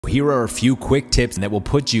Here are a few quick tips that will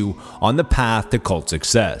put you on the path to cult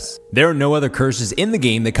success. There are no other curses in the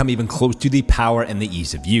game that come even close to the power and the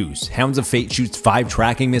ease of use. Hounds of Fate shoots 5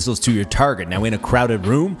 tracking missiles to your target. Now in a crowded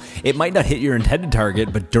room, it might not hit your intended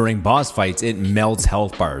target, but during boss fights, it melts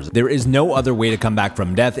health bars. There is no other way to come back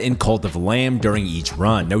from death in Cult of the Lamb during each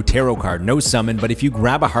run. No tarot card, no summon, but if you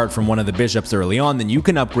grab a heart from one of the bishops early on, then you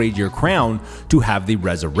can upgrade your crown to have the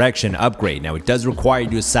resurrection upgrade. Now it does require you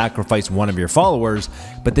to sacrifice one of your followers,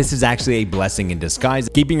 but this is actually a blessing in disguise.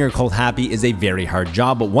 Keeping your cult happy is a very hard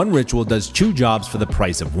job, but one ritual does 2 jobs for the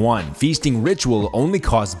price of 1. Feasting ritual only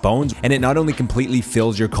costs bones, and it not only completely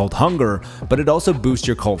fills your cult hunger, but it also boosts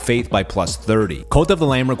your cult faith by plus 30. Cult of the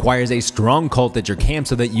Lamb requires a strong cult at your camp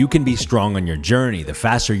so that you can be strong on your journey. The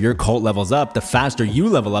faster your cult levels up, the faster you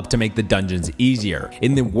level up to make the dungeons easier.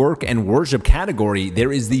 In the work and worship category,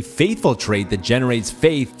 there is the faithful trait that generates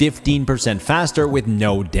faith 15% faster with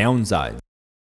no downside.